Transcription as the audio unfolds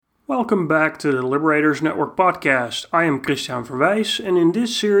Welcome back to the Liberators Network podcast. I am Christian Verwijs, and in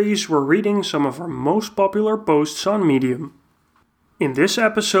this series we're reading some of our most popular posts on Medium. In this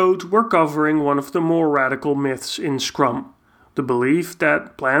episode we're covering one of the more radical myths in Scrum, the belief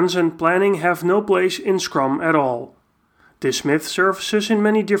that plans and planning have no place in Scrum at all. This myth surfaces in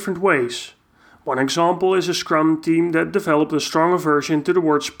many different ways. One example is a Scrum team that developed a strong aversion to the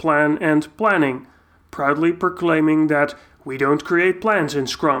words plan and planning, proudly proclaiming that we don't create plans in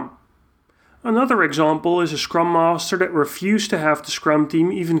Scrum. Another example is a Scrum Master that refused to have the Scrum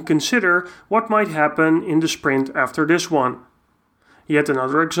team even consider what might happen in the sprint after this one. Yet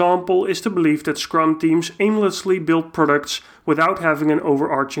another example is the belief that Scrum teams aimlessly build products without having an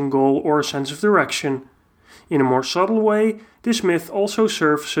overarching goal or a sense of direction. In a more subtle way, this myth also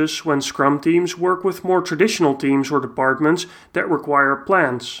surfaces when Scrum teams work with more traditional teams or departments that require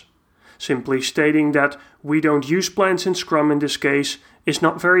plans. Simply stating that we don't use plans in Scrum in this case is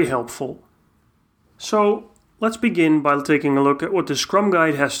not very helpful. So, let's begin by taking a look at what the Scrum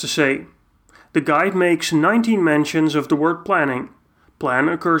Guide has to say. The guide makes 19 mentions of the word planning. Plan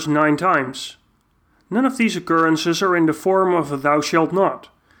occurs 9 times. None of these occurrences are in the form of a thou shalt not.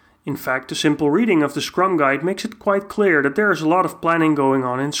 In fact, a simple reading of the Scrum Guide makes it quite clear that there is a lot of planning going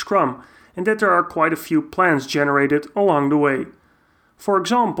on in Scrum, and that there are quite a few plans generated along the way. For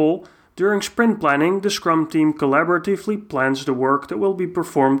example, during sprint planning, the Scrum team collaboratively plans the work that will be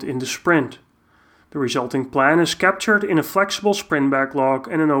performed in the sprint. The resulting plan is captured in a flexible sprint backlog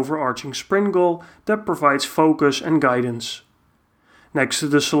and an overarching sprint goal that provides focus and guidance. Next to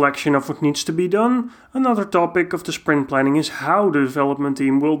the selection of what needs to be done, another topic of the sprint planning is how the development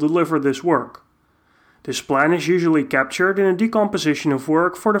team will deliver this work. This plan is usually captured in a decomposition of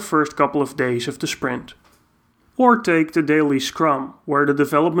work for the first couple of days of the sprint. Or take the daily Scrum, where the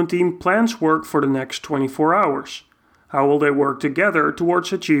development team plans work for the next 24 hours. How will they work together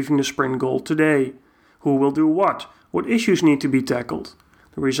towards achieving the sprint goal today? Who will do what? What issues need to be tackled?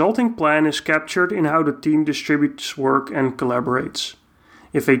 The resulting plan is captured in how the team distributes work and collaborates.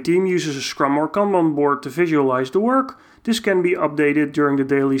 If a team uses a Scrum or Kanban board to visualize the work, this can be updated during the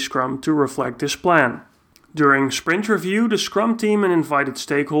daily Scrum to reflect this plan. During sprint review, the Scrum team and invited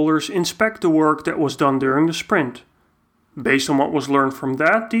stakeholders inspect the work that was done during the sprint. Based on what was learned from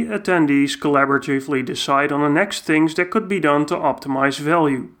that, the attendees collaboratively decide on the next things that could be done to optimize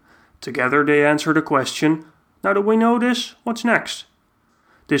value. Together they answer the question, now that we know this, what's next?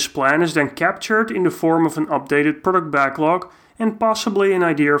 This plan is then captured in the form of an updated product backlog and possibly an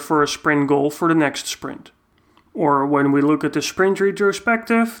idea for a sprint goal for the next sprint. Or when we look at the sprint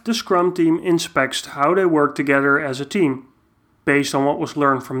retrospective, the Scrum team inspects how they work together as a team. Based on what was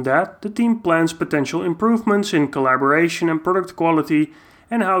learned from that, the team plans potential improvements in collaboration and product quality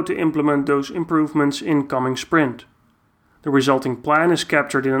and how to implement those improvements in coming sprint. The resulting plan is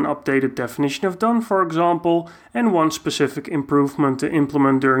captured in an updated definition of done, for example, and one specific improvement to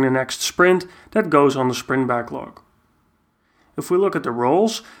implement during the next sprint that goes on the sprint backlog. If we look at the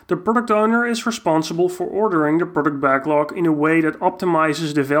roles, the product owner is responsible for ordering the product backlog in a way that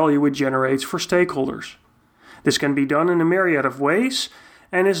optimizes the value it generates for stakeholders. This can be done in a myriad of ways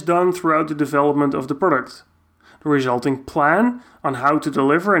and is done throughout the development of the product. The resulting plan on how to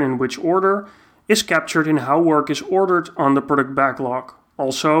deliver and in which order is captured in how work is ordered on the product backlog,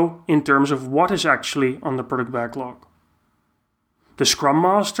 also in terms of what is actually on the product backlog. The Scrum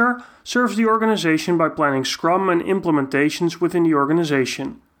Master serves the organization by planning Scrum and implementations within the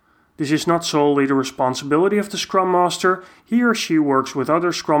organization. This is not solely the responsibility of the Scrum Master. He or she works with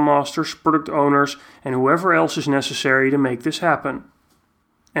other Scrum Masters, product owners, and whoever else is necessary to make this happen.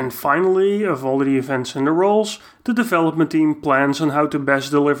 And finally, of all the events and the roles, the development team plans on how to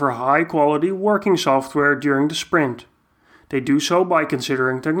best deliver high-quality working software during the sprint. They do so by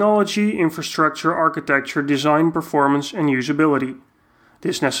considering technology, infrastructure, architecture, design, performance, and usability.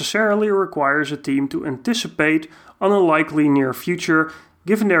 This necessarily requires a team to anticipate on a likely near future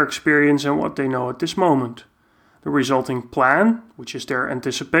given their experience and what they know at this moment. The resulting plan, which is their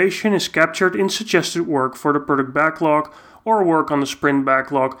anticipation, is captured in suggested work for the product backlog or work on the sprint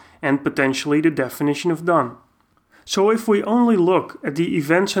backlog and potentially the definition of done. So if we only look at the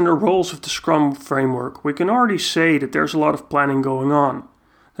events and the roles of the Scrum framework, we can already say that there's a lot of planning going on.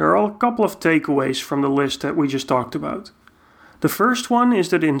 There are a couple of takeaways from the list that we just talked about. The first one is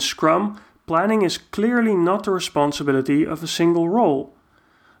that in Scrum, planning is clearly not the responsibility of a single role.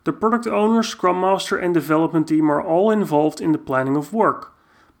 The product owner, Scrum Master, and development team are all involved in the planning of work,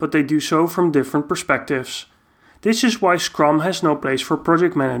 but they do so from different perspectives. This is why Scrum has no place for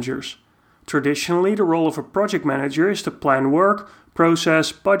project managers. Traditionally, the role of a project manager is to plan work,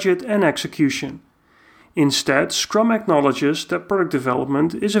 process, budget, and execution. Instead, Scrum acknowledges that product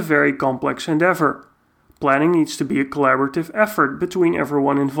development is a very complex endeavor. Planning needs to be a collaborative effort between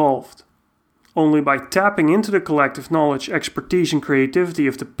everyone involved. Only by tapping into the collective knowledge, expertise, and creativity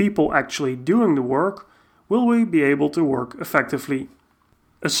of the people actually doing the work will we be able to work effectively.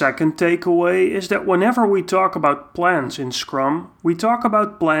 A second takeaway is that whenever we talk about plans in Scrum, we talk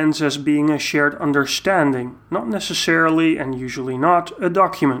about plans as being a shared understanding, not necessarily, and usually not, a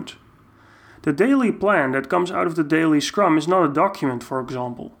document. The daily plan that comes out of the daily Scrum is not a document, for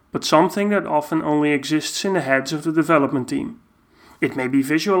example, but something that often only exists in the heads of the development team. It may be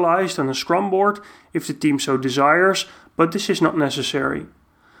visualized on a Scrum board if the team so desires, but this is not necessary.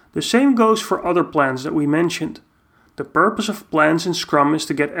 The same goes for other plans that we mentioned. The purpose of plans in Scrum is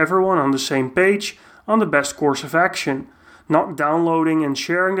to get everyone on the same page on the best course of action, not downloading and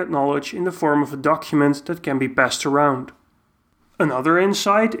sharing that knowledge in the form of a document that can be passed around. Another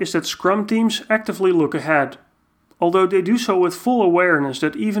insight is that Scrum teams actively look ahead, although they do so with full awareness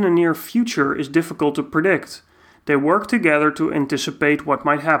that even a near future is difficult to predict. They work together to anticipate what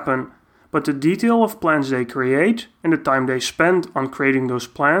might happen, but the detail of plans they create and the time they spend on creating those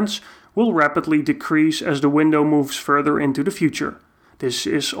plans will rapidly decrease as the window moves further into the future. This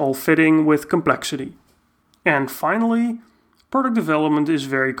is all fitting with complexity. And finally, product development is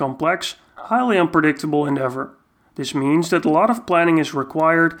very complex, highly unpredictable endeavor. This means that a lot of planning is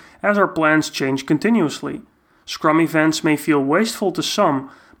required as our plans change continuously. Scrum events may feel wasteful to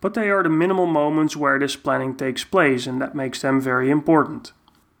some, but they are the minimal moments where this planning takes place, and that makes them very important.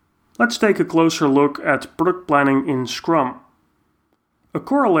 Let's take a closer look at product planning in Scrum. A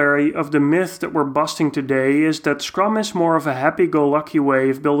corollary of the myth that we're busting today is that Scrum is more of a happy-go-lucky way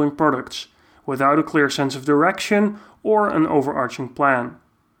of building products, without a clear sense of direction or an overarching plan.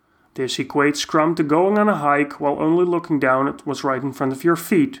 This equates Scrum to going on a hike while only looking down at what's right in front of your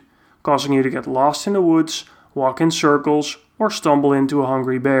feet, causing you to get lost in the woods, walk in circles, or stumble into a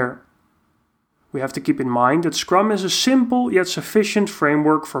hungry bear. We have to keep in mind that Scrum is a simple yet sufficient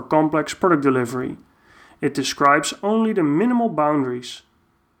framework for complex product delivery. It describes only the minimal boundaries.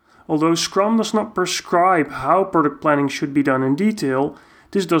 Although Scrum does not prescribe how product planning should be done in detail,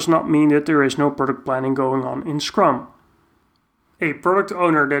 this does not mean that there is no product planning going on in Scrum. A product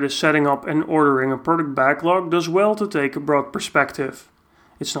owner that is setting up and ordering a product backlog does well to take a broad perspective.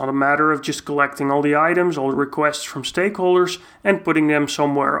 It's not a matter of just collecting all the items, all the requests from stakeholders, and putting them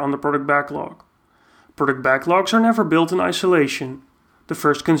somewhere on the product backlog. Product backlogs are never built in isolation. The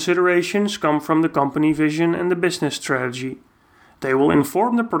first considerations come from the company vision and the business strategy. They will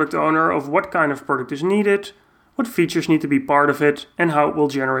inform the product owner of what kind of product is needed, what features need to be part of it, and how it will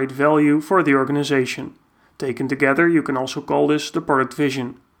generate value for the organization. Taken together, you can also call this the product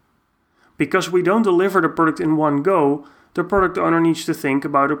vision. Because we don't deliver the product in one go, the product owner needs to think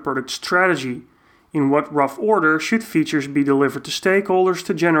about a product strategy. In what rough order should features be delivered to stakeholders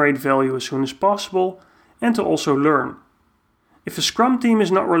to generate value as soon as possible and to also learn? If a Scrum team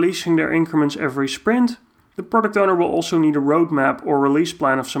is not releasing their increments every sprint, the product owner will also need a roadmap or release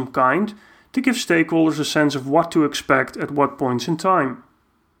plan of some kind to give stakeholders a sense of what to expect at what points in time.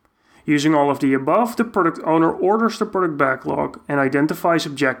 Using all of the above, the product owner orders the product backlog and identifies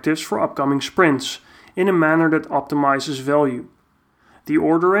objectives for upcoming sprints in a manner that optimizes value. The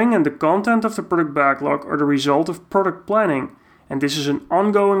ordering and the content of the product backlog are the result of product planning, and this is an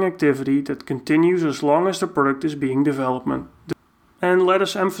ongoing activity that continues as long as the product is being developed. And let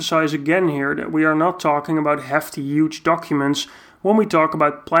us emphasize again here that we are not talking about hefty, huge documents when we talk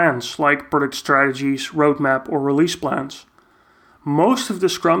about plans like product strategies, roadmap, or release plans. Most of the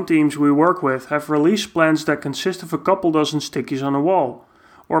Scrum teams we work with have release plans that consist of a couple dozen stickies on a wall,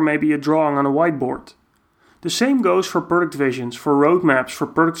 or maybe a drawing on a whiteboard. The same goes for product visions, for roadmaps, for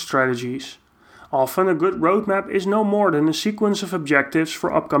product strategies. Often a good roadmap is no more than a sequence of objectives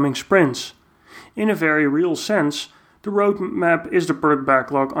for upcoming sprints. In a very real sense, the roadmap is the product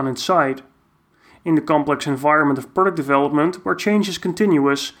backlog on its side. In the complex environment of product development, where change is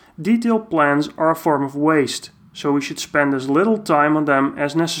continuous, detailed plans are a form of waste. So we should spend as little time on them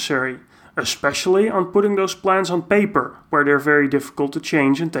as necessary, especially on putting those plans on paper, where they're very difficult to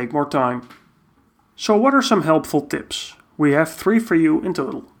change and take more time. So what are some helpful tips? We have 3 for you in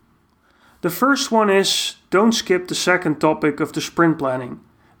total. The first one is, don't skip the second topic of the sprint planning.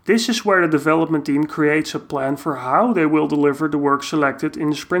 This is where the development team creates a plan for how they will deliver the work selected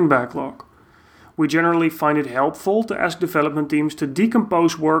in the sprint backlog. We generally find it helpful to ask development teams to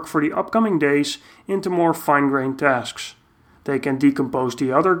decompose work for the upcoming days into more fine-grained tasks. They can decompose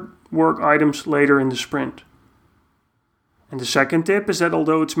the other work items later in the sprint. And the second tip is that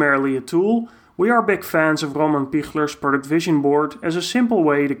although it's merely a tool, we are big fans of Roman Pichler's product vision board as a simple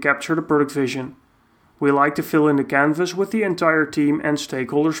way to capture the product vision. We like to fill in the canvas with the entire team and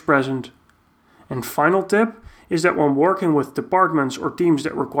stakeholders present. And final tip is that when working with departments or teams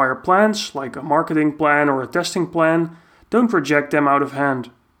that require plans, like a marketing plan or a testing plan, don't reject them out of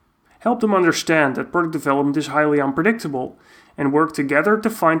hand. Help them understand that product development is highly unpredictable, and work together to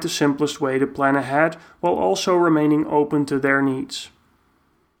find the simplest way to plan ahead while also remaining open to their needs.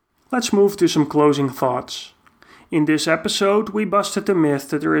 Let's move to some closing thoughts. In this episode, we busted the myth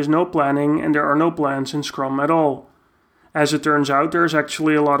that there is no planning and there are no plans in Scrum at all. As it turns out, there is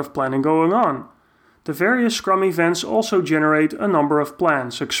actually a lot of planning going on. The various Scrum events also generate a number of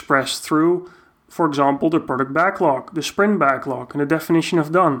plans expressed through, for example, the product backlog, the sprint backlog, and the definition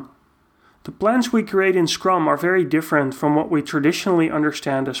of done. The plans we create in Scrum are very different from what we traditionally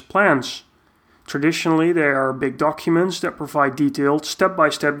understand as plans. Traditionally, they are big documents that provide detailed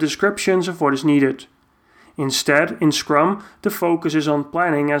step-by-step descriptions of what is needed. Instead, in Scrum, the focus is on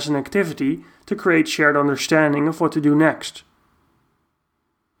planning as an activity to create shared understanding of what to do next.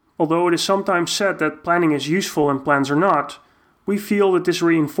 Although it is sometimes said that planning is useful and plans are not, we feel that this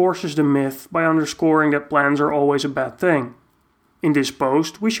reinforces the myth by underscoring that plans are always a bad thing. In this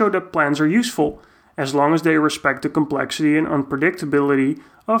post, we show that plans are useful, as long as they respect the complexity and unpredictability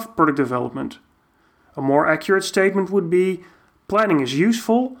of product development. A more accurate statement would be, planning is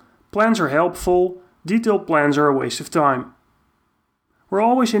useful, plans are helpful, detailed plans are a waste of time. We're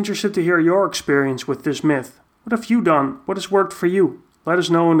always interested to hear your experience with this myth. What have you done? What has worked for you? Let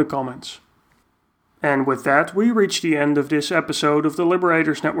us know in the comments. And with that, we reach the end of this episode of the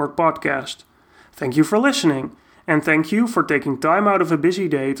Liberators Network podcast. Thank you for listening. And thank you for taking time out of a busy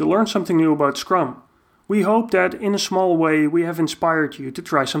day to learn something new about Scrum. We hope that in a small way we have inspired you to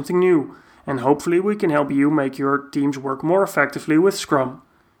try something new, and hopefully we can help you make your teams work more effectively with Scrum.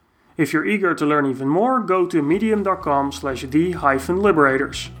 If you're eager to learn even more, go to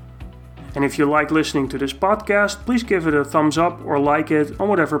medium.com/the-liberators. And if you like listening to this podcast, please give it a thumbs up or like it on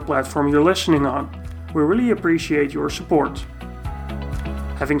whatever platform you're listening on. We really appreciate your support.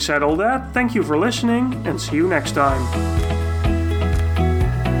 Having said all that, thank you for listening and see you next time.